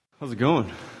How's it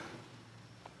going?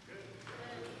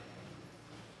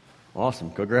 Awesome.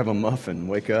 Go grab a muffin.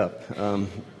 Wake up.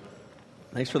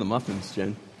 Thanks for the muffins,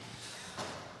 Jen.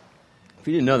 If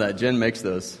you didn't know that, Jen makes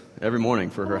those every morning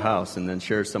for her house and then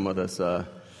shares some with us.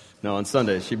 On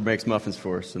Sundays, she makes muffins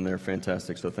for us, and they're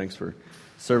fantastic. So thanks for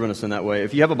serving us in that way.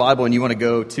 If you have a Bible and you want to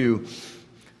go to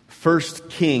 1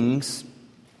 Kings,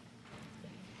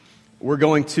 we're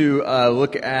going to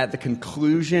look at the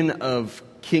conclusion of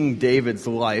King David's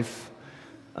life.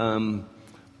 I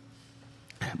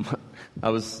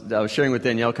was sharing with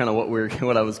Danielle kind of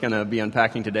what I was going to be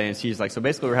unpacking today, and she's like, so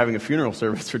basically we're having a funeral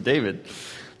service for David.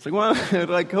 It's like, well,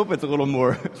 I hope it's a little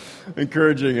more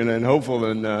encouraging and hopeful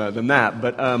than that.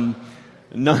 But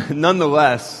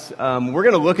nonetheless, we're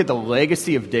going to look at the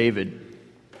legacy of David,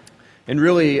 and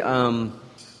really,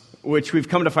 which we've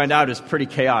come to find out is pretty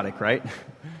chaotic, right?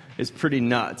 It's pretty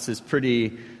nuts. It's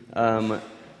pretty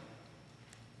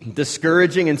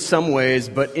discouraging in some ways,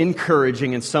 but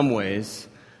encouraging in some ways.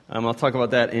 I'll talk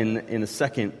about that in a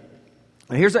second.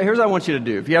 And here's what I want you to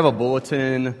do. If you have a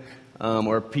bulletin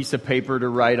or a piece of paper to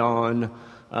write on,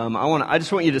 I want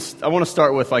to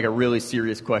start with like a really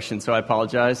serious question. So I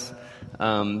apologize,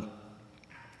 but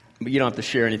you don't have to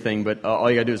share anything. But all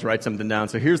you gotta do is write something down.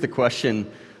 So here's the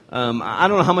question. I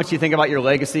don't know how much you think about your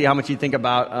legacy, how much you think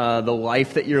about the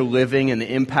life that you're living and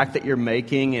the impact that you're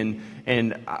making and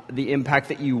the impact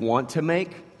that you want to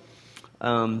make.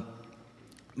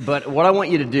 But what I want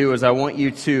you to do is I want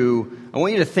you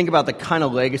to think about the kind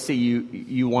of legacy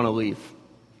you want to leave.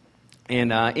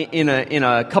 And in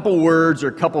a couple words or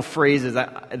a couple phrases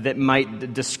that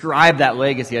might describe that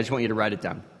legacy, I just want you to write it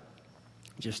down.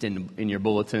 Just in your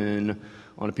bulletin,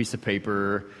 on a piece of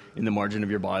paper, in the margin of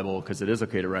your Bible, because it is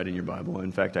okay to write in your Bible.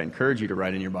 In fact, I encourage you to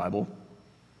write in your Bible.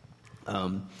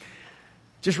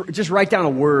 Just write down a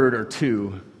word or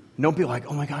two. Don't be like,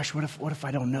 oh my gosh, what if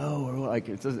I don't know? Or like,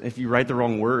 if you write the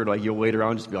wrong word, like you'll later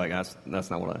on just be like,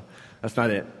 that's not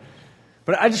it.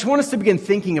 But I just want us to begin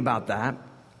thinking about that.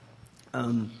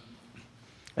 I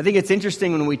think it's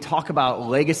interesting when we talk about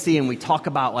legacy and we talk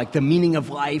about like the meaning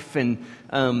of life, and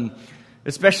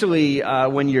especially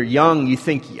when you're young, you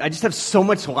think I just have so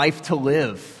much life to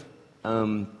live.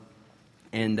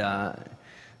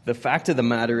 The fact of the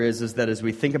matter is that as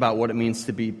we think about what it means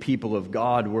to be people of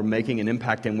God, we're making an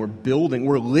impact and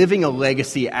we're living a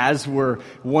legacy as we're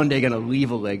one day going to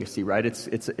leave a legacy, right?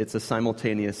 It's a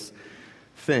simultaneous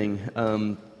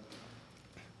thing.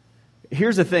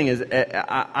 Here's the thing: is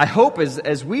I hope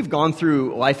as we've gone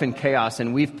through life in chaos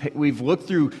and we've looked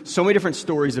through so many different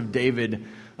stories of David.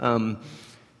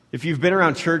 If you've been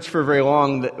around church for very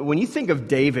long, when you think of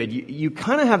David, you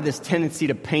kind of have this tendency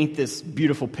to paint this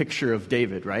beautiful picture of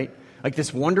David, right? Like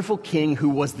this wonderful king who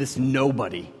was this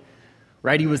nobody,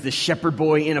 right? He was this shepherd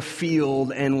boy in a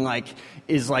field and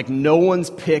is no one's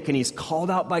pick, and he's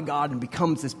called out by God and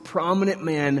becomes this prominent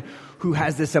man who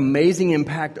has this amazing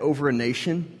impact over a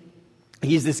nation.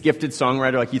 He's this gifted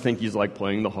songwriter, like you think he's like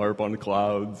playing the harp on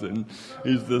clouds, and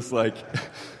he's this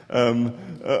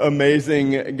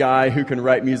amazing guy who can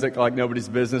write music like nobody's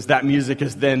business. That music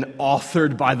is then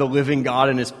authored by the living God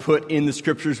and is put in the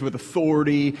scriptures with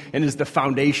authority and is the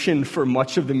foundation for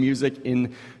much of the music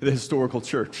in the historical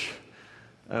church.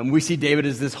 We see David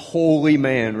as this holy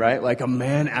man, right? Like a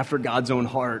man after God's own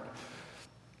heart.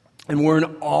 And we're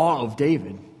in awe of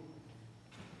David.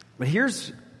 But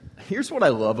here's what I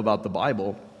love about the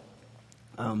Bible,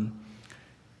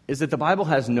 is that the Bible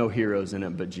has no heroes in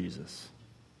it but Jesus.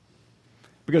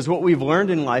 Because what we've learned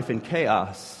in life in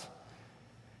chaos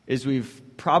is we've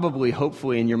probably,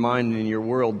 hopefully, in your mind and in your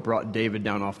world, brought David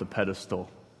down off the pedestal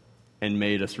and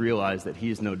made us realize that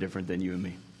he's no different than you and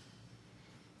me.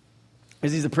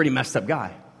 Because he's a pretty messed up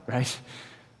guy, right?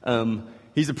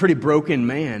 He's a pretty broken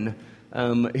man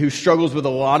who struggles with a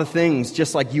lot of things,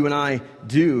 just like you and I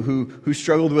do, who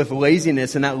struggled with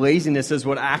laziness, and that laziness is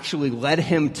what actually led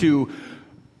him to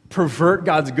pervert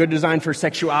God's good design for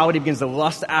sexuality, begins to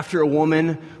lust after a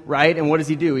woman, right? And what does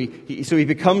he do? So he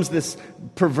becomes this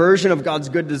perversion of God's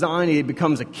good design. He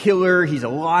becomes a killer. He's a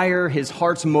liar. His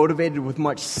heart's motivated with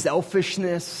much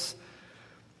selfishness.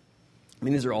 I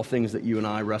mean, these are all things that you and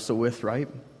I wrestle with, right?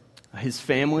 His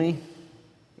family.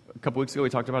 A couple weeks ago, we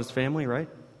talked about his family, right?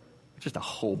 Just a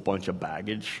whole bunch of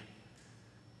baggage,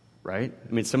 right?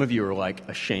 I mean, some of you are like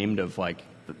ashamed of like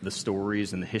the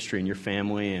stories and the history in your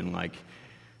family, and like,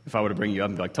 if I were to bring you up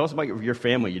and be like, tell us about your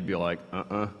family, you'd be like,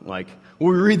 Like,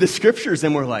 when we read the scriptures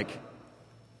and we're like,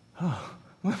 oh,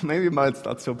 well, maybe mine's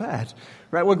not so bad,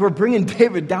 right? Like, we're bringing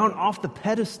David down off the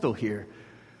pedestal here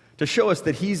to show us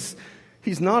that he's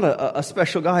not a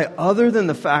special guy, other than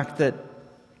the fact that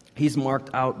He's marked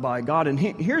out by God. And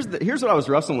here's what I was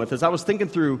wrestling with as I was thinking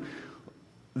through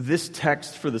this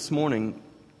text for this morning,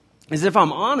 is if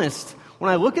I'm honest, when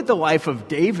I look at the life of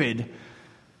David,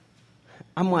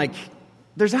 I'm like,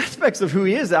 there's aspects of who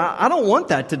he is. I don't want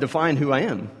that to define who I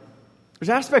am. There's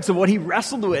aspects of what he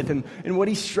wrestled with and what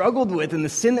he struggled with and the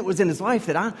sin that was in his life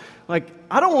that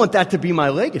I don't want that to be my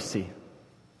legacy.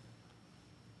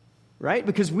 Right?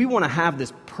 Because we want to have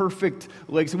this perfect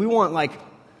legacy. We want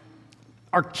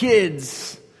our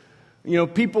kids,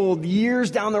 people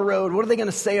years down the road, what are they going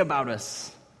to say about us?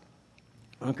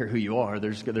 I don't care who you are.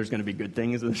 There's going to be good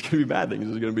things and there's going to be bad things.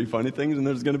 There's going to be funny things and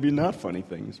there's going to be not funny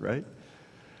things, right?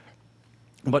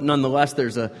 But nonetheless,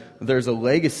 there's a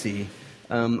legacy.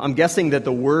 I'm guessing that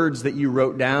the words that you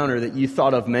wrote down or that you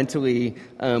thought of mentally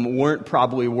weren't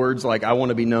probably words like, I want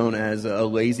to be known as a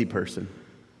lazy person.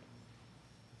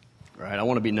 Right? I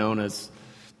want to be known as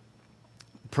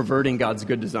perverting God's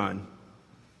good design.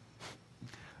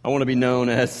 I want to be known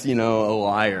as, a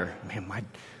liar. Man,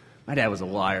 my dad was a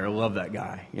liar. I love that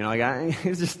guy.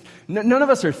 It's just none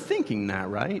of us are thinking that,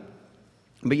 right?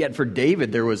 But yet for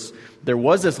David, there was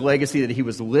this legacy that he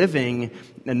was living,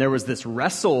 and there was this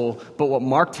wrestle, but what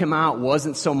marked him out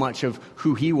wasn't so much of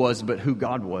who he was, but who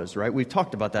God was, right? We've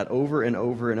talked about that over and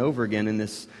over and over again in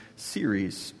this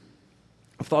series.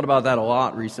 I've thought about that a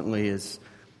lot recently as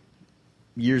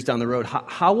years down the road.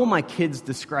 How will my kids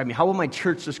describe me? How will my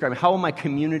church describe me? How will my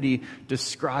community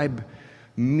describe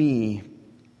me?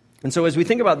 And so as we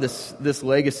think about this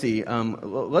legacy,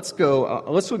 let's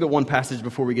look at one passage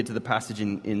before we get to the passage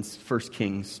in 1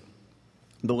 Kings.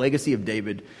 The legacy of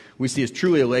David we see as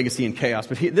truly a legacy in chaos.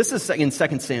 But this is in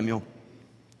 2 Samuel.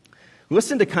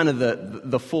 Listen to kind of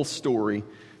the full story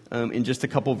in just a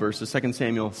couple verses. 2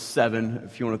 Samuel 7,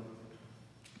 if you want to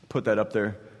put that up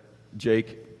there,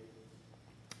 Jake.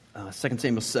 2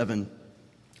 Samuel 7.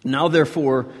 Now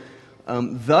therefore,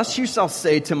 thus you shall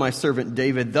say to my servant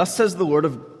David, thus says the Lord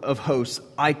of hosts,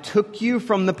 I took you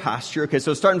from the pasture. Okay,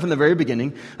 so starting from the very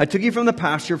beginning, I took you from the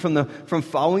pasture, from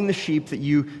following the sheep, that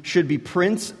you should be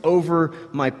prince over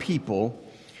my people.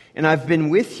 And I've been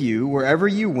with you wherever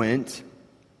you went,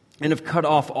 and have cut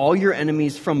off all your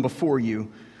enemies from before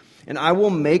you. And I will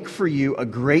make for you a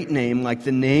great name, like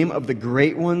the name of the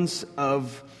great ones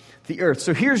of the earth.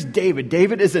 So here's David.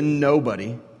 David is a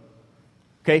nobody.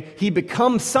 Okay, he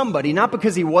becomes somebody, not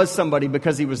because he was somebody,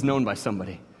 because he was known by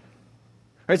somebody.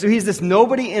 Right, so he's this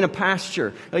nobody in a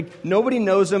pasture. Like, nobody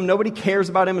knows him, nobody cares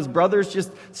about him, his brothers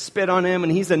just spit on him,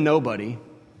 and he's a nobody.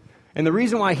 And the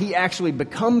reason why he actually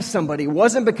becomes somebody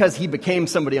wasn't because he became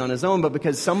somebody on his own, but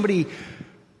because somebody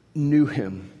knew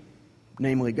him,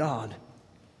 namely God.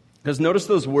 Because notice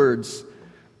those words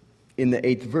in the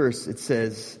 8th verse. It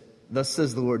says, thus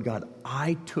says the Lord God,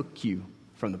 I took you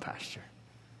from the pasture.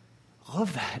 I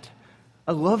love that.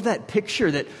 I love that picture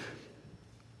that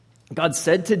God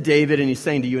said to David, and he's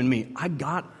saying to you and me, I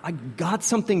got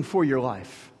something for your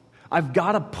life. I've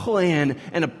got a plan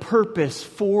and a purpose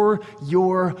for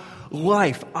your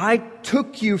life. I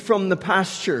took you from the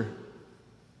pasture.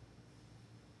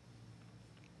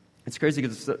 It's crazy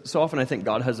because so often I think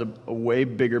God has a way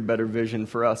bigger, better vision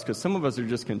for us, because some of us are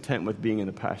just content with being in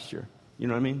the pasture. You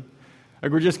know what I mean?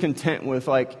 Like, we're just content with,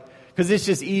 because it's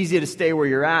just easy to stay where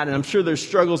you're at. And I'm sure there's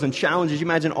struggles and challenges. You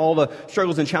imagine all the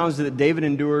struggles and challenges that David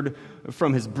endured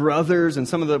from his brothers and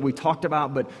some of that we talked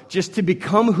about. But just to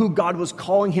become who God was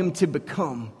calling him to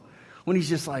become, when he's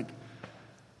just like,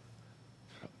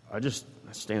 I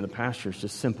stay in the pasture. It's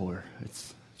just simpler.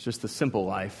 It's just the simple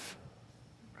life.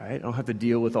 Right? I don't have to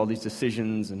deal with all these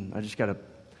decisions, and I just got to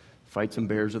fight some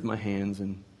bears with my hands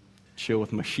and chill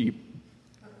with my sheep.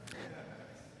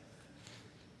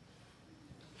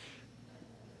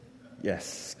 Yes,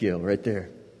 skill right there.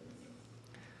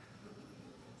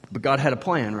 But God had a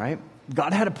plan, right?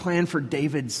 God had a plan for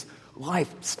David's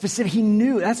life. Specific, he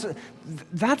knew.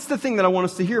 That's the thing that I want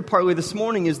us to hear partly this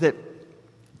morning, is that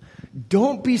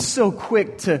don't be so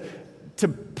quick to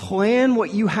plan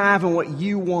what you have and what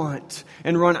you want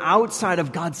and run outside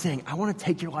of God saying, I want to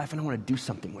take your life and I want to do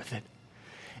something with it.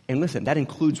 And listen, that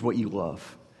includes what you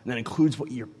love. And that includes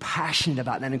what you're passionate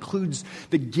about. And that includes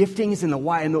the giftings and the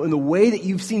why and the way that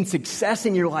you've seen success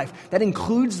in your life. That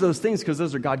includes those things, because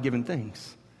those are God-given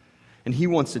things. And he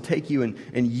wants to take you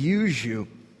and use you.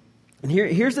 And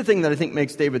here's the thing that I think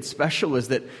makes David special, is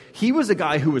that he was a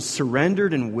guy who was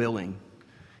surrendered and willing.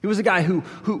 He was a guy who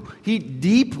he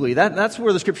deeply, that's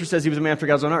where the scripture says he was a man after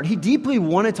God's own heart. He deeply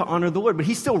wanted to honor the Lord, but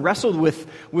he still wrestled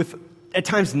with at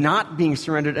times not being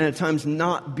surrendered and at times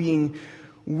not being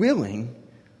willing.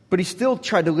 But he still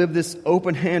tried to live this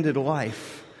open-handed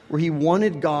life where he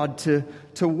wanted God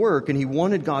to work and he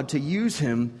wanted God to use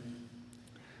him.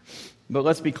 But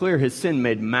let's be clear, his sin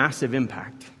made massive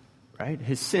impact, right?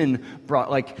 His sin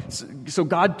brought, so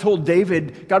God told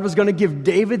David, God was going to give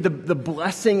David the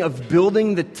blessing of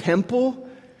building the temple.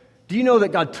 Do you know that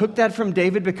God took that from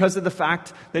David because of the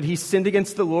fact that he sinned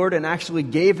against the Lord and actually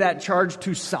gave that charge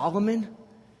to Solomon?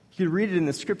 You can read it in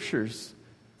the scriptures.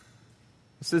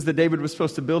 It says that David was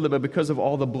supposed to build it, but because of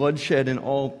all the bloodshed and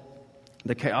all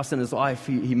the chaos in his life,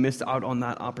 he missed out on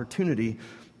that opportunity.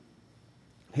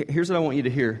 Here's what I want you to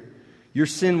hear. Your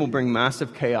sin will bring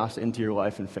massive chaos into your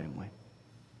life and family.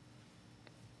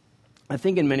 I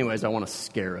think in many ways I want to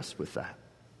scare us with that.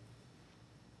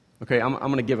 Okay, I'm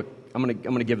going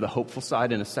to give the hopeful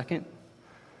side in a second.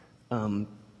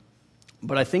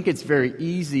 But I think it's very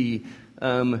easy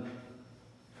when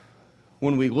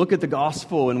we look at the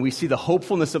gospel and we see the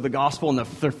hopefulness of the gospel and the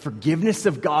forgiveness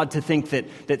of God to think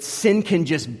that sin can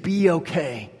just be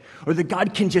okay, or that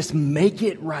God can just make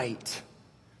it right.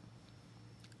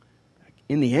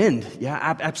 In the end,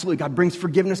 yeah, absolutely, God brings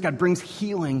forgiveness, God brings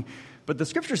healing, but the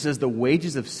scripture says the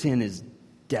wages of sin is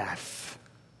death.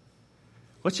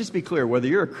 Let's just be clear, whether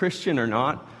you're a Christian or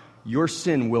not, your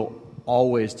sin will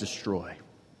always destroy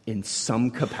in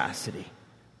some capacity.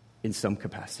 In some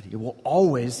capacity. It will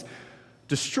always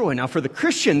destroy. Now, for the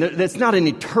Christian, that's not an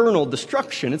eternal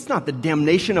destruction. It's not the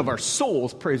damnation of our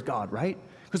souls, praise God, right?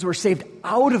 Because we're saved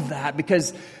out of that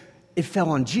because it fell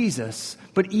on Jesus.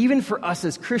 But even for us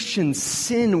as Christians,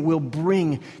 sin will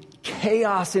bring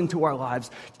chaos into our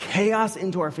lives, chaos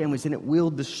into our families, and it will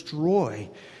destroy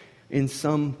in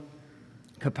some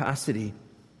capacity.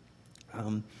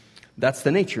 That's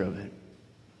the nature of it.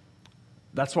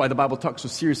 That's why the Bible talks so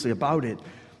seriously about it.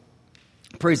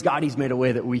 Praise God, He's made a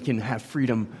way that we can have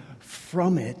freedom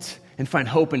from it and find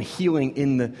hope and healing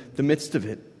in the midst of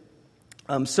it.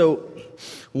 So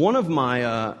one of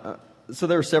my, so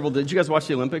there were several, did you guys watch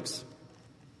the Olympics?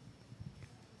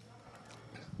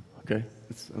 Okay,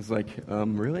 I was like,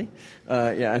 really?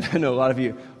 Yeah, I know a lot of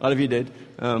you did.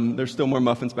 There's still more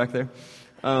muffins back there.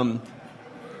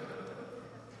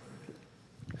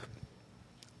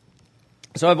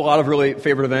 So I have a lot of really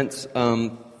favorite events.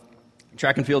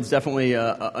 Track and field is definitely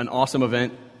an awesome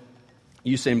event.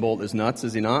 Usain Bolt is nuts,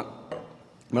 is he not?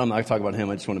 Well, I'm not going to talk about him.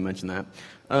 I just want to mention that.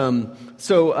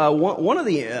 So one of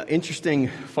the interesting,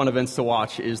 fun events to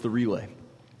watch is the relay.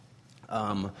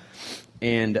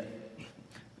 And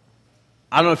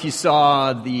I don't know if you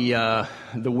saw the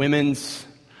women's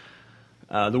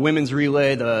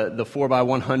relay, the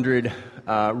 4x100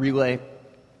 relay.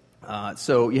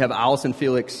 So you have Allison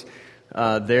Felix.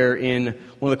 They're in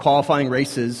one of the qualifying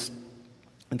races.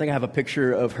 I think I have a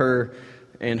picture of her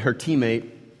and her teammate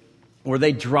where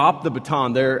they drop the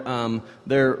baton.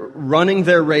 They're running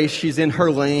their race. She's in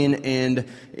her lane, and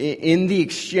in the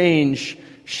exchange,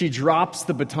 she drops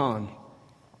the baton.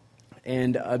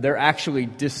 And they're actually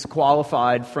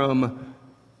disqualified from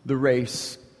the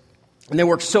race. And they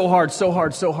work so hard.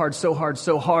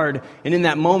 And in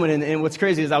that moment, and what's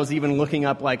crazy is I was even looking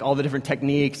up like all the different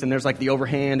techniques, and there's like the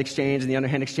overhand exchange and the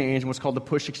underhand exchange and what's called the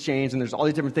push exchange, and there's all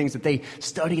these different things that they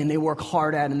study and they work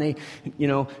hard at, and they,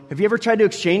 have you ever tried to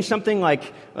exchange something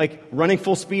like running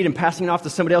full speed and passing it off to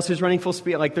somebody else who's running full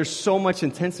speed? Like there's so much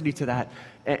intensity to that,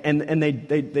 and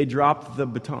they drop the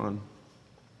baton.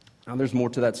 Now there's more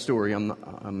to that story.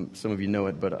 Some of you know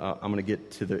it, but I'm going to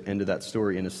get to the end of that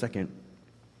story in a second.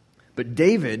 But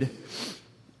David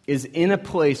is in a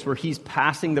place where he's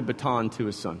passing the baton to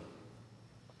his son.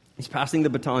 He's passing the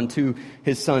baton to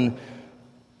his son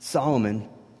Solomon.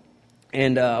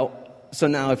 And so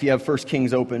now if you have 1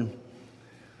 Kings open,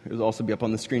 it'll also be up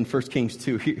on the screen, 1 Kings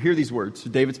 2. Hear these words. So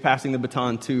David's passing the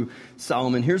baton to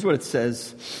Solomon. Here's what it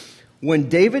says. When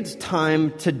David's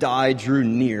time to die drew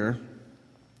near,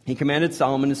 he commanded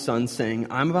Solomon his son, saying,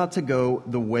 I'm about to go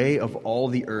the way of all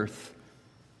the earth.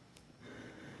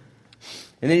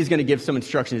 And then he's going to give some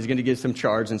instructions. He's going to give some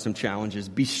charge and some challenges.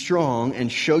 Be strong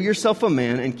and show yourself a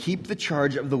man and keep the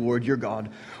charge of the Lord your God,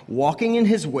 walking in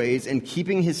his ways and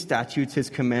keeping his statutes,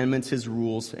 his commandments, his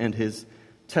rules, and his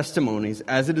testimonies,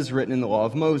 as it is written in the law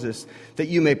of Moses, that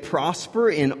you may prosper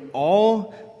in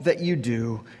all that you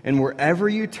do and wherever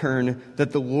you turn,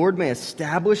 that the Lord may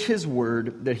establish his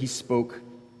word that he spoke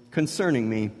concerning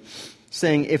me,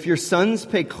 saying, if your sons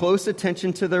pay close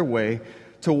attention to their way,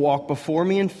 to walk before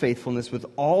me in faithfulness with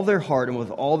all their heart and with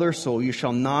all their soul, you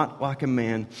shall not lack a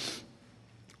man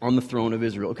on the throne of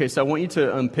Israel. Okay, so I want you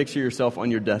to picture yourself on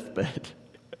your deathbed.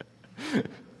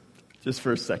 Just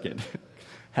for a second.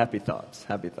 Happy thoughts.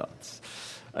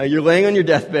 You're laying on your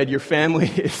deathbed. Your family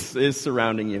is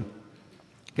surrounding you.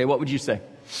 Okay, what would you say?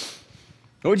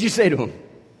 What would you say to him?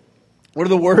 What are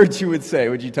the words you would say?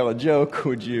 Would you tell a joke?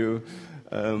 Would you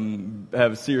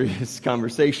have a serious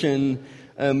conversation.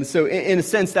 So in a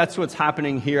sense, that's what's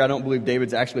happening here. I don't believe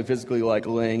David's actually physically like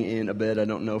laying in a bed. I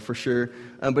don't know for sure.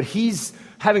 But he's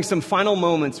having some final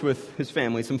moments with his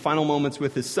family, some final moments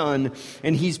with his son,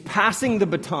 and he's passing the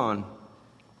baton.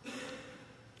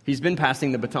 He's been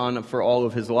passing the baton for all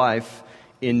of his life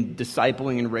in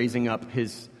discipling and raising up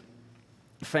his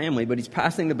family, but he's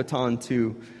passing the baton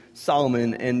to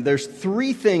Solomon, and there's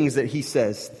three things that he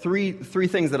says, three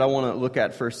things that I want to look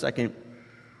at for a second.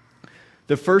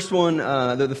 The first one,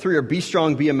 the three are be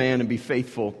strong, be a man, and be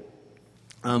faithful.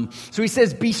 So he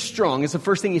says be strong. It's the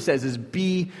first thing he says is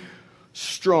be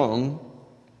strong.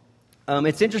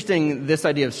 It's interesting, this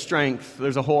idea of strength.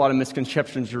 There's a whole lot of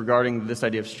misconceptions regarding this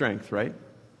idea of strength, right?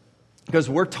 Because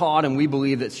we're taught and we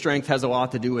believe that strength has a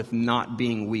lot to do with not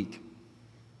being weak.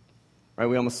 Right?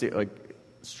 We almost see it like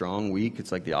strong, weak.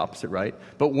 It's like the opposite, right?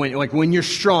 But when you're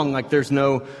strong, like there's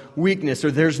no weakness or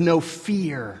there's no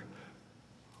fear.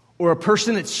 Or a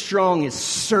person that's strong is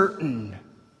certain.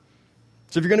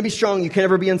 So if you're going to be strong, you can't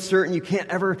ever be uncertain. You can't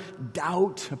ever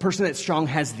doubt. A person that's strong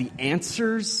has the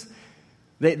answers.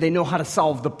 They know how to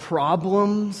solve the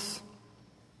problems.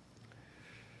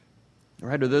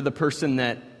 Right? Or they're the person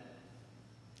that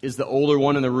is the older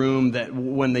one in the room that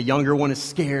when the younger one is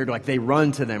scared, like they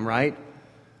run to them, right?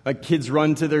 Like kids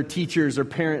run to their teachers or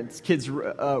parents. Kids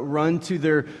run to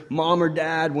their mom or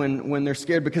dad when they're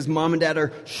scared because mom and dad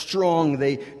are strong.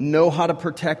 They know how to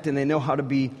protect and they know how to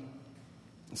be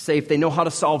safe. They know how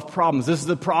to solve problems. This is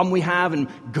the problem we have, and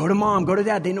go to mom, go to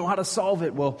dad. They know how to solve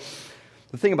it. Well,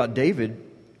 the thing about David,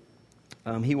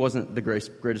 he wasn't the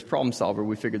greatest problem solver.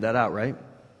 We figured that out, right?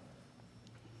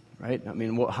 Right? I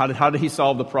mean, how did he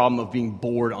solve the problem of being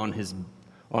bored on his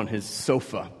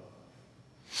sofa?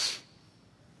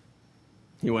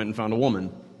 He went and found a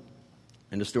woman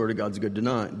and distorted God's good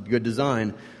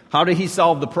design. How did he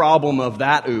solve the problem of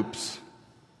that oops?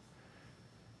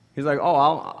 He's like,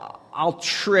 I'll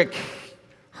trick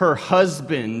her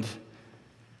husband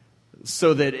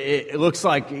so that it looks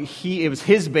like it was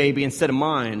his baby instead of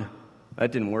mine.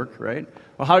 That didn't work, right?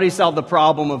 Well, how did he solve the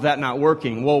problem of that not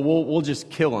working? Well, we'll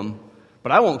just kill him.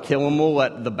 But I won't kill him. We'll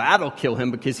let the battle kill him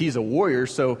because he's a warrior.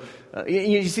 So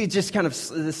you see just kind of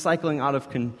this cycling out of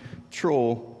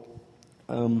control.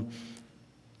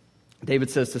 David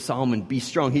says to Solomon, be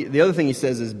strong. The other thing he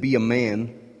says is be a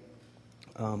man.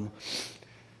 There's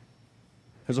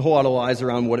a whole lot of lies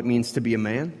around what it means to be a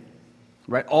man.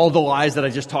 Right? All the lies that I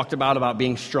just talked about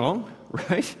being strong,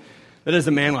 right? That as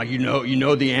a man, like you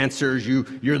know the answers.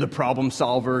 You're the problem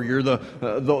solver. You're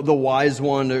the wise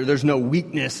one. There's no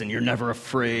weakness, and you're never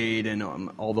afraid. And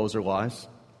all those are lies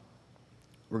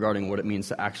regarding what it means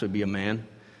to actually be a man.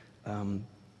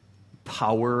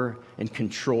 Power and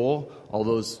control. All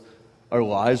those are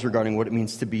lies regarding what it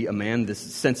means to be a man. This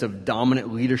sense of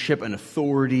dominant leadership and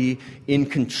authority, in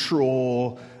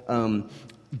control.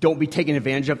 Don't be taken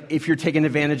advantage of. If you're taken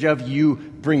advantage of, you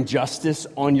bring justice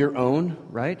on your own,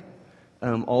 right?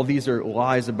 All these are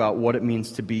lies about what it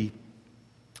means to be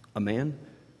a man.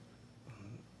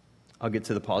 I'll get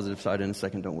to the positive side in a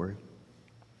second, don't worry.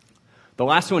 The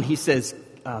last one, he says,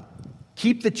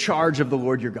 keep the charge of the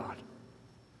Lord your God,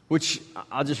 which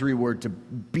I'll just reword to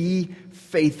be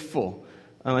faithful.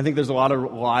 I think there's a lot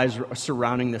of lies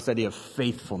surrounding this idea of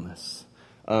faithfulness.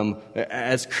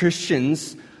 As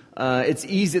Christians, it's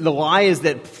easy. The lie is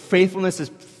that faithfulness is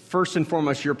first and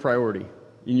foremost your priority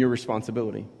and your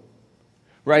responsibility.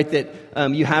 Right,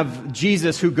 that you have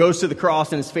Jesus who goes to the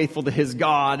cross and is faithful to his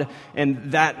God,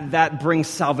 and that brings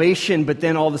salvation, but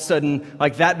then all of a sudden,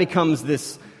 like that becomes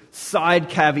this side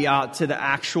caveat to the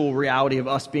actual reality of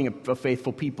us being a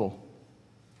faithful people.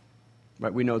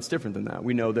 Right, we know it's different than that.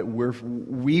 We know that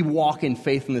we walk in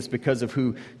faithfulness because of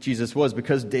who Jesus was,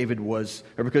 because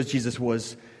Jesus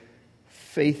was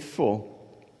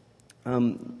faithful.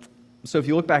 So if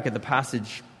you look back at the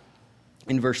passage,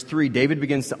 in verse 3, David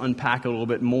begins to unpack a little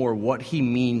bit more what he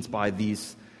means by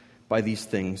these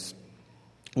things.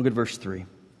 Look at verse 3. It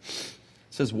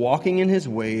says, walking in his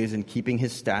ways and keeping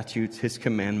his statutes, his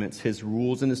commandments, his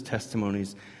rules, and his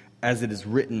testimonies, as it is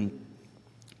written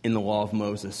in the law of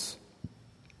Moses.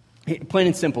 Plain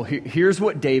and simple, here's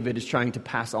what David is trying to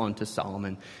pass on to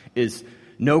Solomon, is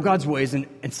know God's ways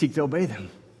and seek to obey them.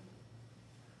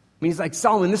 I mean, he's like,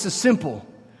 Solomon, this is simple.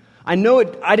 I know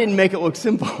I didn't make it look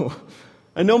simple.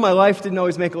 I know my life didn't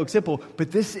always make it look simple,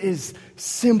 but this is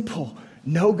simple.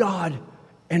 Know God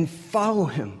and follow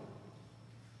him.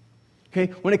 Okay?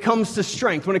 When it comes to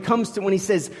strength, when he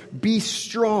says, be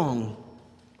strong,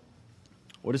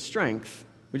 what is strength?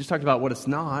 We just talked about what it's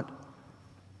not.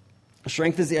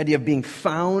 Strength is the idea of being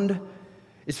found.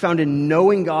 It's found in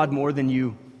knowing God more than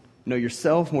you know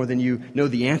yourself, more than you know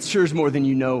the answers, more than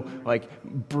you know, like,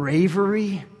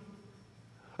 bravery.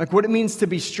 Like, what it means to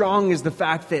be strong is the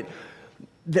fact that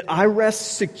I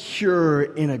rest secure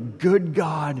in a good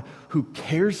God who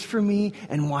cares for me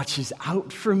and watches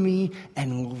out for me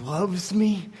and loves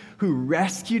me, who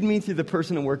rescued me through the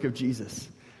person and work of Jesus.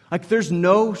 Like, there's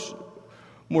no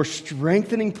more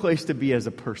strengthening place to be as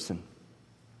a person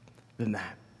than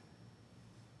that.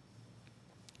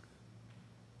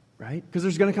 Right? Because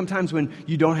there's going to come times when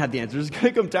you don't have the answer. There's going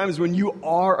to come times when you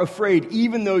are afraid,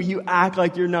 even though you act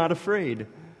like you're not afraid.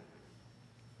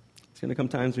 It's going to come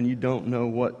times when you don't know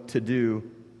what to do.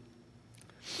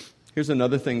 Here's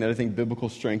another thing that I think biblical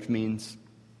strength means.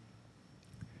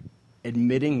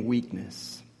 Admitting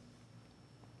weakness.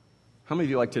 How many of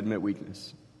you like to admit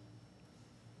weakness?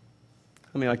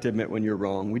 How many like to admit when you're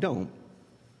wrong? We don't.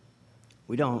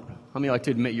 We don't. How many like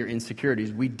to admit your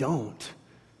insecurities? We don't.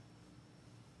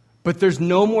 But there's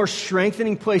no more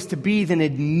strengthening place to be than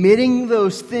admitting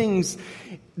those things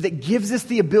that gives us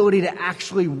the ability to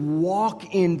actually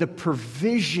walk in the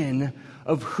provision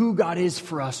of who God is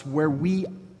for us where we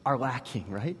are lacking,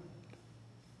 right?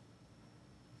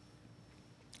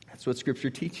 That's what Scripture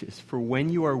teaches. For when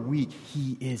you are weak,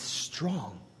 He is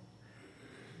strong.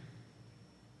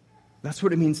 That's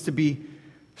what it means to be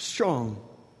strong.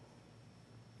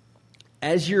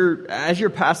 As you're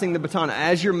passing the baton,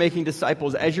 as you're making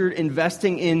disciples, as you're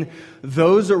investing in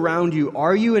those around you,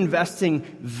 are you investing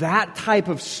that type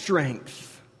of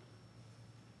strength?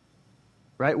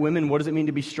 Right? Women, what does it mean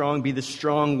to be strong? Be the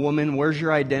strong woman. Where's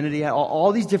your identity at?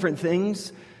 All these different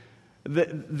things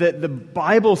that the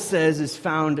Bible says is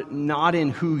found not in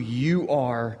who you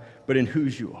are, but in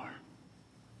whose you are.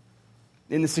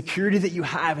 In the security that you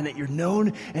have, and that you're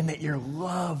known, and that you're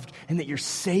loved, and that you're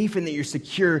safe, and that you're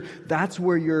secure. That's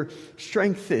where your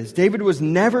strength is. David was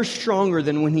never stronger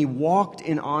than when he walked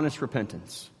in honest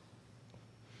repentance.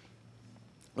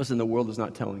 Listen, the world is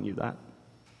not telling you that.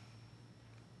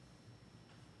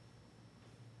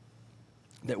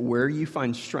 That where you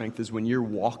find strength is when you're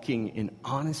walking in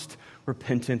honest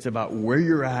repentance about where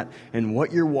you're at and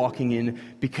what you're walking in,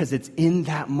 because it's in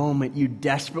that moment you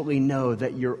desperately know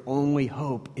that your only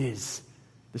hope is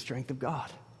the strength of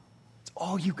God. It's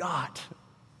all you got.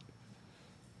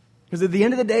 Because at the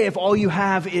end of the day, if all you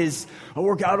have is, I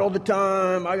work out all the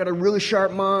time, I got a really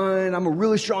sharp mind, I'm a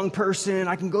really strong person,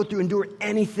 I can go through and endure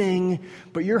anything,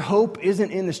 but your hope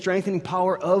isn't in the strengthening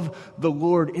power of the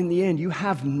Lord, in the end, you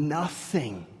have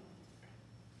nothing.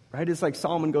 Right? It's like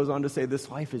Solomon goes on to say, this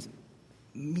life is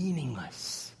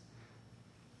meaningless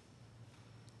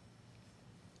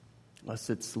unless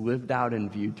it's lived out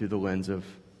and viewed through the lens of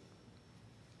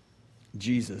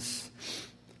Jesus.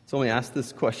 So let me ask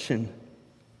this question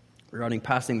regarding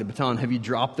passing the baton. Have you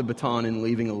dropped the baton in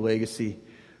leaving a legacy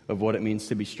of what it means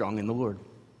to be strong in the Lord?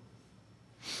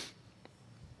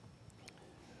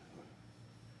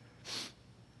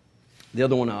 The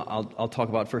other one I'll talk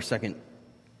about for a second.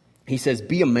 He says,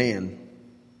 be a man.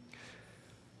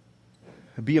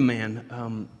 Be a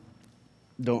man.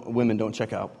 Women don't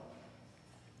check out.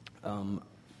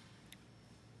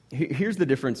 Here's the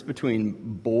difference between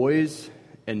boys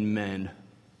and men,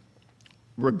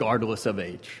 regardless of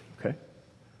age. Okay,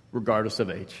 regardless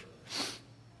of age,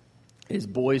 is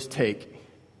boys take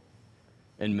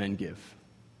and men give.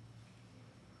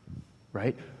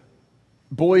 Right?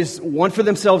 Boys want for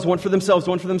themselves, want for themselves,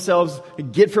 want for themselves.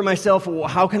 Get for myself.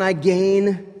 How can I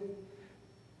gain?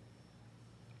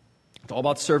 It's all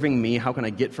about serving me. How can I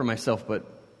get for myself? But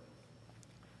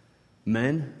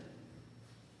men,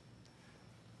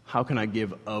 how can I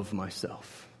give of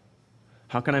myself?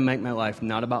 How can I make my life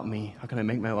not about me? How can I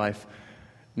make my life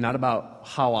not about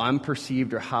how I'm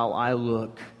perceived or how I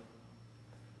look,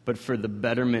 but for the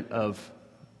betterment of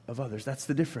others? That's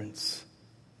the difference.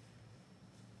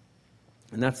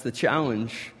 And that's the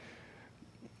challenge,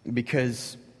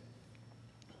 because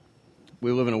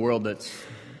we live in a world that's,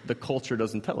 the culture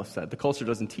doesn't tell us that. The culture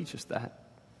doesn't teach us that.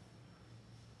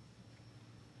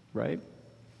 Right?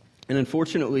 And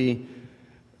unfortunately,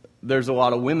 there's a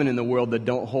lot of women in the world that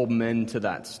don't hold men to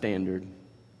that standard.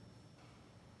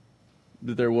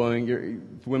 That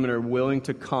women are willing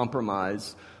to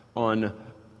compromise on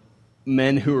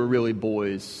men who are really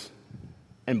boys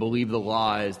and believe the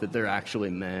lies that they're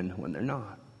actually men when they're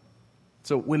not.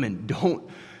 So women,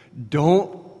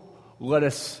 don't let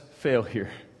us fail here.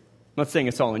 I'm not saying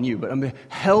it's all on you, but I'm going to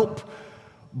help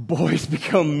boys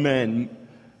become men.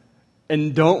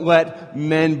 And don't let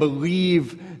men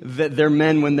believe that they're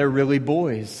men when they're really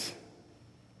boys.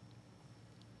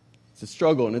 It's a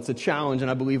struggle and it's a challenge. And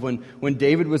I believe when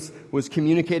David was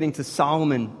communicating to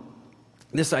Solomon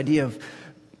this idea of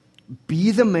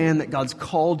Be the man that God's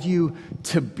called you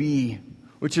to be,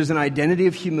 which is an identity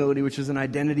of humility, which is an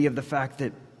identity of the fact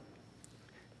that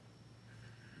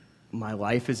my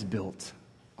life is built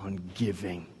on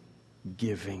giving,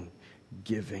 giving,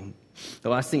 giving. The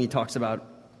last thing he talks about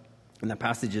in that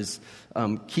passage is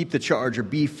keep the charge or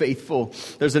be faithful.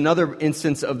 There's another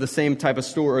instance of the same type of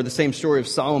story, or the same story of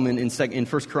Solomon in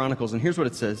 1 Chronicles, and here's what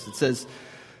it says. It says,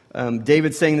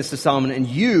 David saying this to Solomon, "And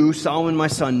you, Solomon, my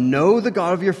son, know the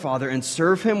God of your father and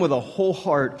serve him with a whole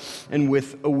heart and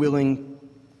with a willing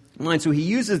mind." So he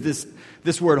uses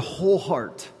this word whole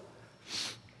heart.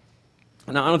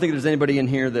 Now, I don't think there's anybody in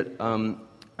here that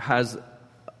has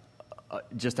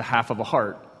just a half of a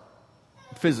heart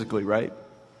physically, right?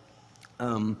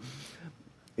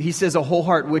 He says a whole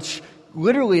heart, which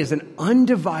literally is an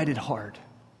undivided heart,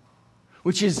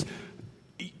 which is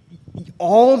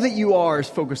all that you are is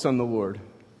focused on the Lord.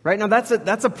 Right? Now, that's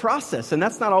a process, and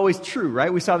that's not always true,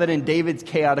 right? We saw that in David's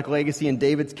chaotic legacy and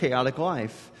David's chaotic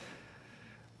life.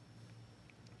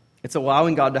 It's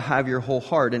allowing God to have your whole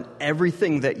heart and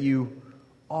everything that you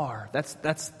are. That's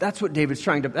what David's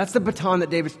trying to, that's the baton that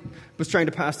David was trying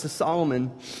to pass to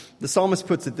Solomon. The psalmist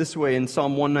puts it this way in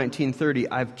Psalm 119:30,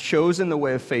 "I've chosen the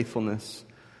way of faithfulness.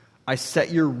 I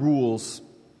set your rules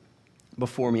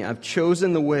before me." I've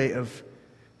chosen the way of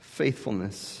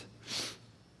faithfulness.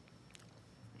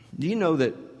 Do you know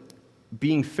that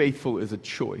being faithful is a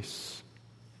choice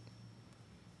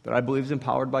that I believe is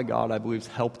empowered by God, I believe is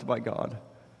helped by God,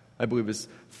 I believe is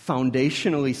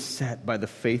foundationally set by the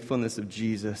faithfulness of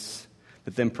Jesus,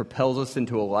 that then propels us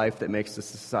into a life that makes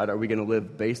us decide, are we going to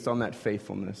live based on that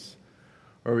faithfulness,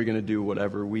 or are we going to do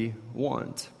whatever we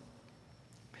want?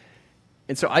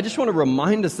 And so I just want to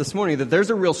remind us this morning that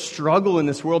there's a real struggle in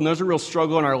this world, and there's a real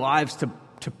struggle in our lives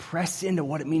to press into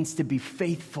what it means to be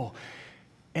faithful.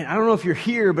 And I don't know if you're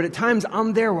here, but at times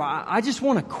I'm there where I just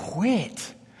want to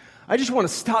quit. I just want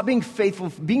to stop being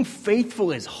faithful. Being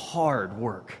faithful is hard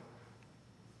work,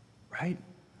 right?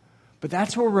 But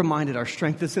that's where we're reminded our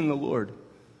strength is in the Lord.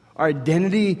 Our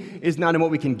identity is not in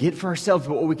what we can get for ourselves,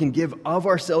 but what we can give of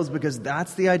ourselves, because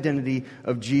that's the identity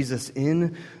of Jesus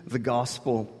in the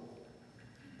gospel.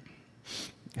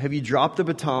 Have you dropped the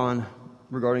baton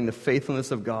regarding the faithfulness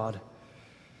of God?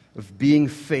 Of being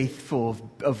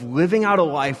faithful, of living out a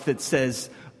life that says,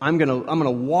 I'm gonna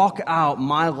walk out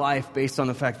my life based on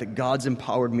the fact that God's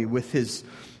empowered me with His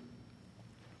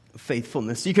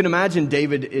faithfulness. You can imagine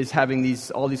David is having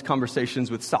all these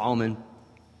conversations with Solomon.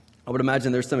 I would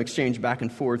imagine there's some exchange back and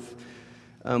forth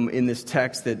in this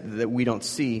text that we don't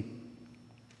see.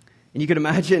 And you can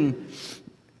imagine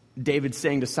David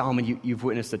saying to Solomon, "You've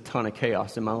witnessed a ton of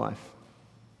chaos in my life."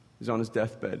 He's on his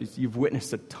deathbed. You've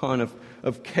witnessed a ton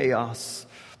of chaos.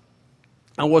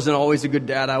 I wasn't always a good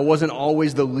dad. I wasn't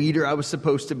always the leader I was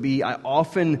supposed to be. I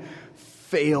often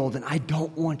failed, and I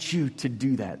don't want you to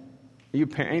do that.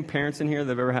 Any parents in here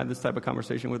that have ever had this type of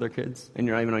conversation with their kids, and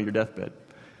you're not even on your deathbed?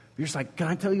 You're just like, "Can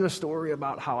I tell you a story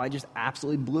about how I just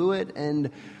absolutely blew it? And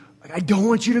I don't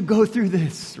want you to go through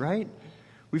this," right?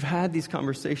 We've had these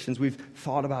conversations. We've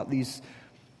thought about these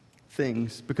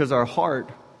things because our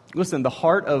heart... Listen, the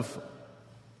heart of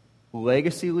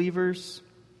legacy leavers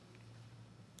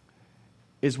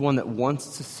is one that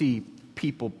wants to see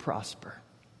people prosper,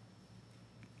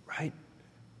 right?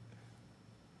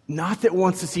 Not that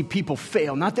wants to see people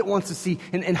fail, not that wants to see...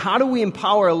 And how do we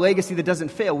empower a legacy that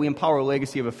doesn't fail? We empower a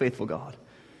legacy of a faithful God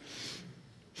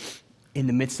in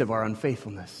the midst of our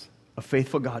unfaithfulness. A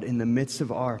faithful God in the midst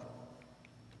of our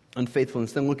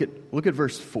unfaithfulness. Then look at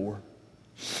verse 4.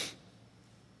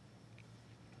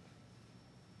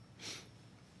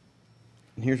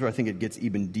 And here's where I think it gets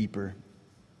even deeper.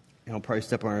 And I'll probably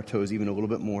step on our toes even a little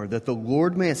bit more. "That the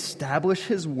Lord may establish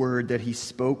His word that He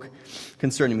spoke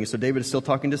concerning me." So David is still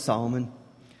talking to Solomon.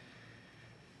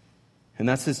 And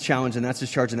that's his challenge, and that's his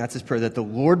charge, and that's his prayer. "That the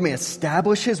Lord may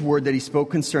establish His word that He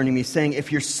spoke concerning me, saying,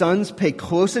 if your sons pay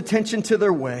close attention to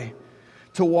their way,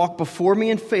 to walk before me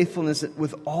in faithfulness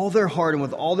with all their heart and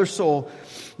with all their soul,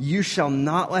 you shall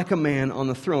not lack a man on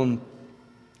the throne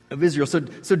of Israel." So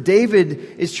David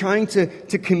is trying to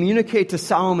communicate to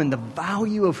Solomon the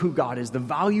value of who God is, the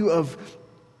value of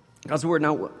God's word.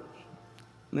 Now, I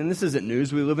mean, this isn't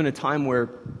news. We live in a time where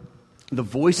the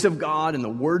voice of God and the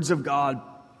words of God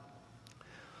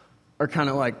are kind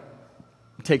of like,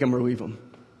 take them or leave them.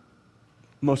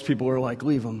 Most people are like,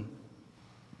 leave them.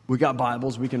 We got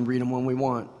Bibles, we can read them when we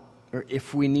want, or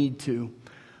if we need to,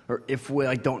 or if we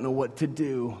don't know what to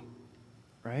do,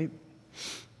 right?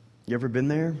 You ever been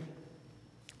there?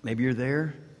 Maybe you're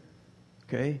there.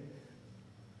 Okay.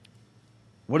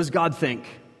 What does God think?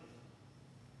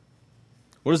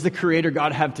 What does the Creator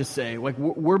God have to say?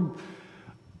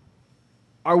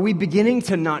 Are we beginning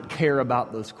to not care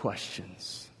about those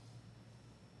questions?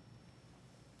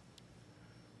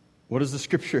 What does the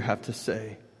Scripture have to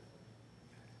say?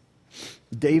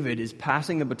 David is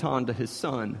passing the baton to his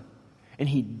son, and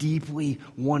he deeply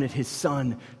wanted his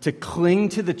son to cling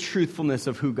to the truthfulness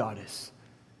of who God is.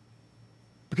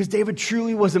 Because David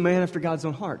truly was a man after God's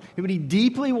own heart. But he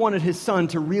deeply wanted his son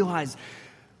to realize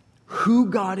who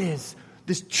God is,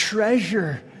 this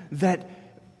treasure that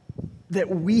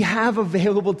we have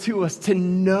available to us to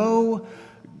know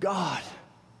God.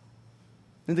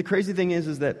 And the crazy thing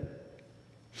is that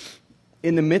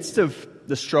in the midst of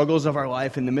the struggles of our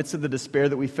life, in the midst of the despair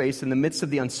that we face, in the midst of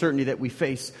the uncertainty that we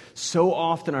face, so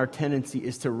often our tendency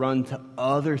is to run to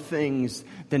other things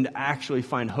than to actually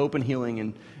find hope and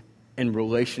healing and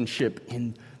relationship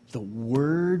in the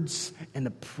words and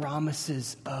the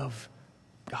promises of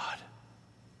God.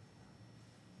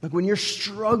 Like when you're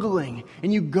struggling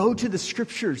and you go to the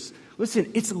Scriptures,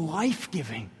 listen, it's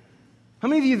life-giving. How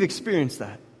many of you have experienced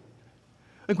that?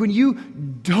 Like when you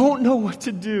don't know what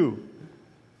to do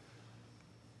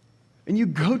and you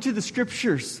go to the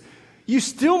Scriptures, you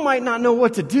still might not know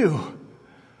what to do,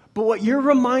 but what you're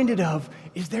reminded of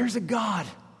is there's a God,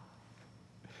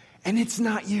 and it's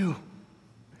not you.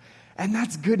 And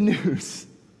that's good news.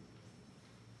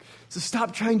 So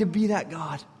stop trying to be that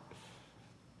God.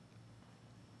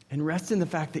 And rest in the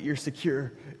fact that you're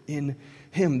secure in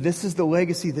Him. This is the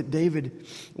legacy that David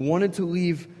wanted to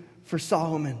leave for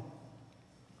Solomon.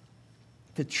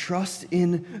 To trust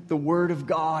in the Word of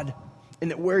God.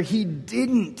 And that where he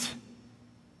didn't,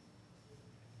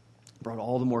 brought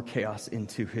all the more chaos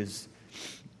into his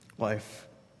life.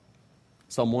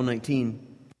 Psalm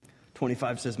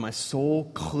 119:25 says, "My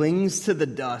soul clings to the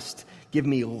dust. Give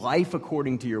me life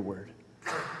according to your word."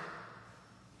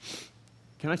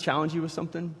 Can I challenge you with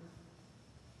something?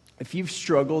 If you've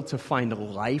struggled to find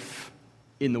life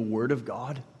in the Word of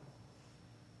God,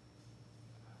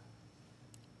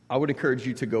 I would encourage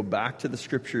you to go back to the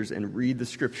Scriptures and read the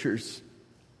Scriptures.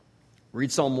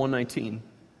 Read Psalm 119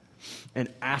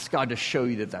 and ask God to show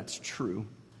you that that's true.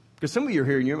 Because some of you are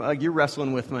here and you're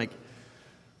wrestling with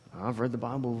I've read the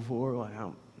Bible before.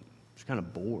 I'm just kind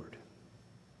of bored.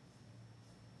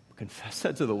 Confess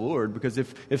that to the Lord, because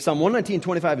if Psalm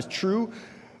 119:25 is true,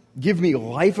 give me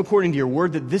life according to your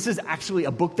word, that this is actually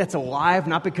a book that's alive,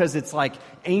 not because it's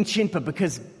ancient, but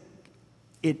because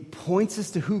it points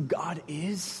us to who God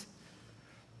is.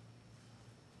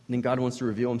 And then God wants to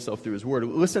reveal himself through his word.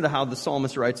 Listen to how the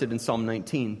psalmist writes it in Psalm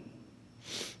 19.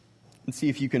 And see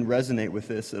if you can resonate with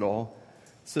this at all.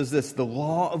 It says this: "The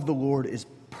law of the Lord is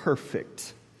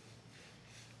perfect,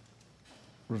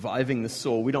 reviving the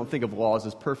soul." We don't think of laws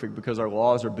as perfect because our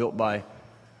laws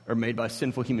are made by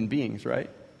sinful human beings, right?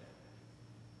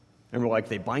 And we're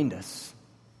they bind us.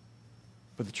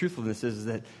 But the truthfulness is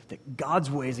that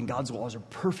God's ways and God's laws are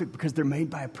perfect because they're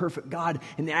made by a perfect God,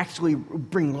 and they actually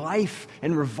bring life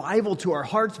and revival to our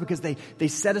hearts because they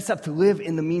set us up to live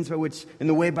in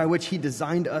the way by which he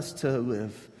designed us to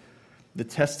live. The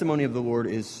testimony of the Lord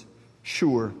is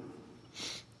sure,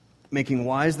 making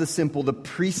wise the simple. The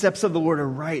precepts of the Lord are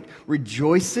right,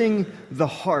 rejoicing the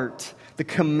heart. The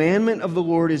commandment of the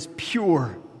Lord is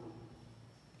pure,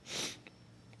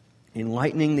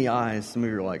 enlightening the eyes. Some of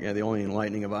you are the only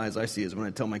enlightening of eyes I see is when I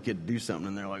tell my kid to do something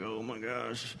and they're oh my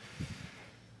gosh.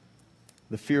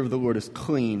 The fear of the Lord is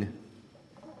clean.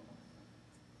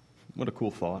 What a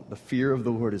cool thought. The fear of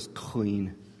the Lord is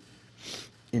clean,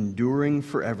 enduring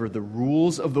forever. The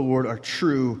rules of the Lord are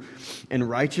true and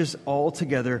righteous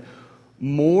altogether.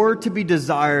 More to be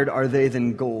desired are they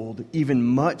than gold, even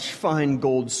much fine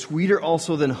gold, sweeter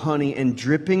also than honey and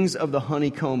drippings of the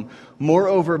honeycomb.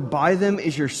 Moreover, by them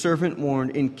is your servant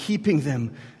warned. In keeping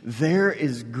them, there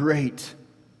is great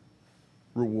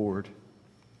reward.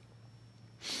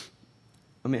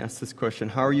 Let me ask this question.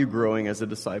 How are you growing as a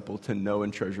disciple to know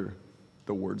and treasure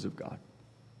the words of God?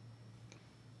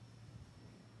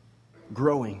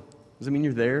 Growing. Does it mean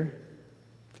you're there?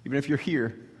 Even if you're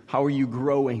here, how are you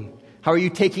growing? How are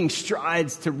you taking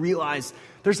strides to realize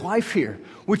there's life here,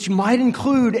 which might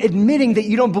include admitting that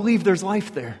you don't believe there's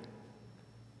life there?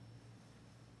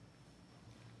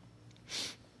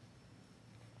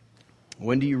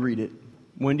 When do you read it?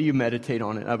 When do you meditate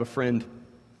on it? I have a friend,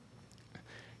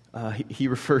 he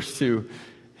refers to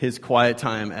his quiet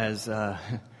time as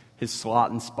his slot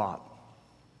and spot.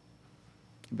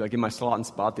 He'd be in my slot and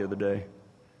spot the other day,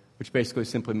 which basically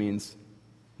simply means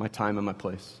my time and my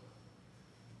place.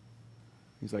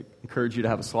 He's encourage you to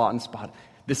have a slot and spot.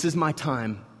 This is my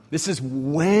time. This is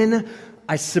when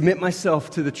I submit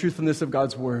myself to the truthfulness of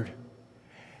God's word.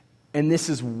 And this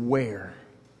is where.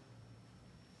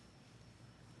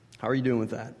 How are you doing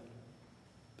with that?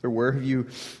 Or where have you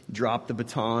dropped the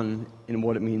baton in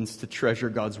what it means to treasure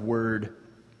God's word?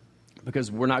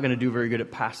 Because we're not going to do very good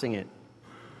at passing it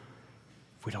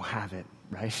if we don't have it,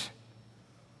 right?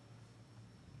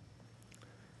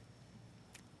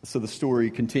 So the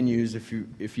story continues, if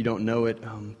you don't know it.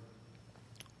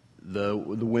 The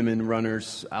women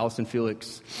runners, Alice and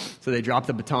Felix, so they drop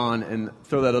the baton and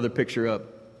throw that other picture up.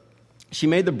 She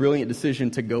made the brilliant decision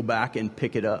to go back and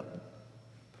pick it up.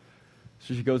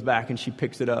 So she goes back and she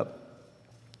picks it up.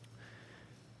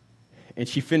 And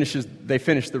they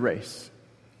finish the race,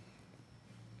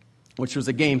 which was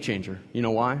a game changer. You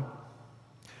know why?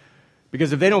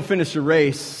 Because if they don't finish the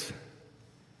race,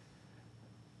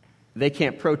 they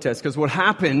can't protest. Because what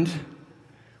happened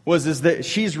is that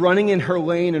she's running in her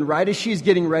lane, and right as she's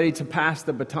getting ready to pass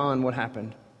the baton, what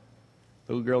happened?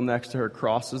 The little girl next to her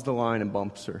crosses the line and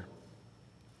bumps her,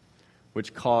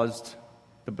 which caused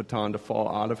the baton to fall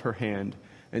out of her hand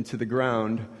and to the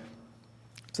ground.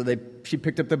 So she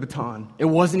picked up the baton. It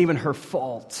wasn't even her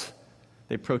fault.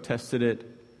 They protested it.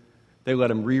 They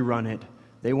let him rerun it.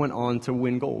 They went on to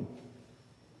win gold.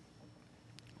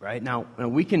 Right? Now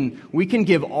we can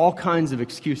give all kinds of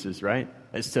excuses, right,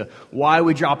 as to why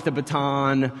we dropped the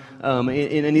baton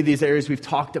in any of these areas we've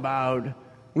talked about.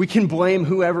 We can blame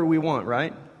whoever we want,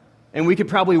 right? And we could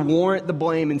probably warrant the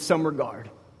blame in some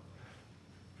regard.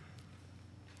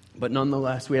 But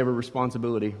nonetheless, we have a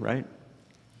responsibility, right,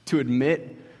 to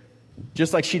admit,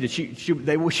 just like she did. She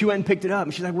went and picked it up,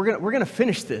 and she's like, "We're gonna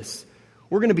finish this.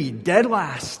 We're gonna be dead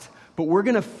last, but we're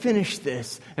gonna finish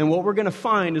this. And what we're gonna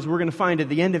find is we're gonna find at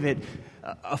the end of it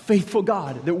a faithful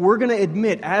God that we're gonna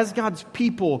admit as God's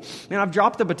people." And I've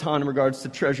dropped the baton in regards to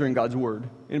treasuring God's word,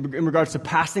 in regards to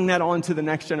passing that on to the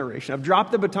next generation. I've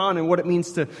dropped the baton in what it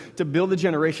means to build a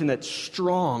generation that's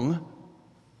strong,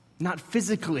 not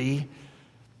physically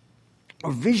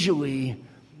or visually,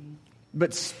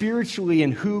 but spiritually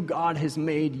in who God has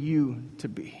made you to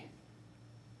be.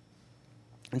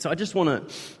 And so I just want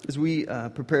to, as we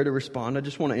prepare to respond, I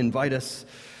just want to invite us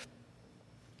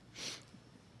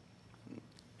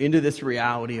into this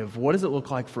reality of what does it look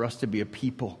like for us to be a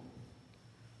people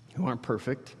who aren't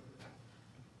perfect.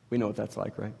 We know what that's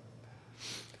like, right?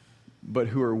 But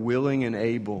who are willing and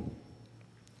able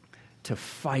to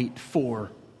fight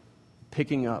for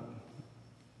picking up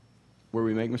where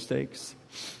we make mistakes,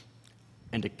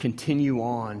 and to continue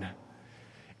on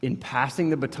in passing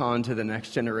the baton to the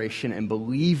next generation and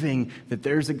believing that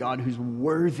there's a God who's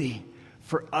worthy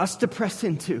for us to press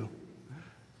into,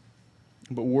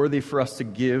 but worthy for us to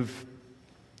give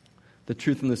the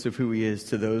truthfulness of who he is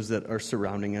to those that are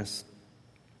surrounding us.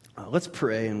 Let's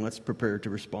pray and let's prepare to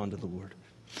respond to the Lord.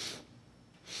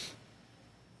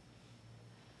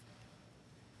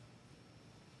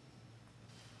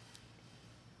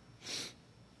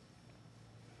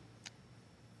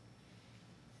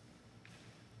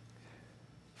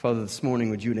 Father, this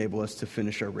morning, would you enable us to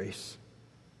finish our race?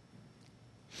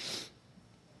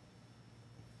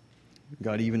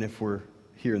 God, even if we're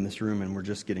here in this room and we're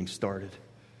just getting started,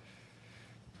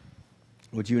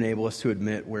 would you enable us to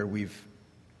admit where we've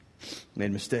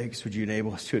made mistakes? Would you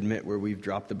enable us to admit where we've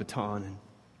dropped the baton and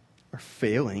are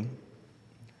failing,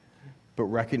 but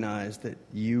recognize that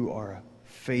you are a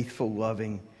faithful,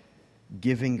 loving,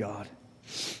 giving God.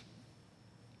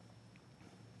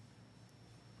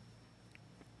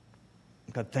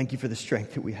 God, thank you for the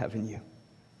strength that we have in you.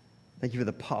 Thank you for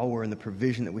the power and the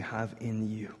provision that we have in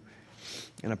you.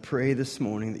 And I pray this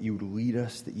morning that you would lead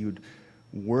us, that you would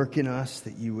work in us,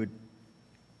 that you would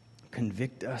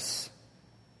convict us.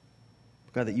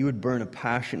 God, that you would burn a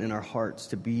passion in our hearts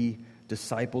to be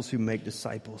disciples who make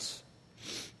disciples.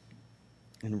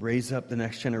 And raise up the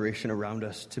next generation around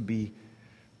us to be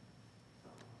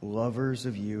lovers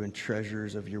of you and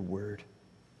treasurers of your word.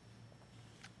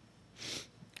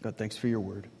 God, thanks for your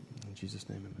word. In Jesus'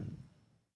 name, amen.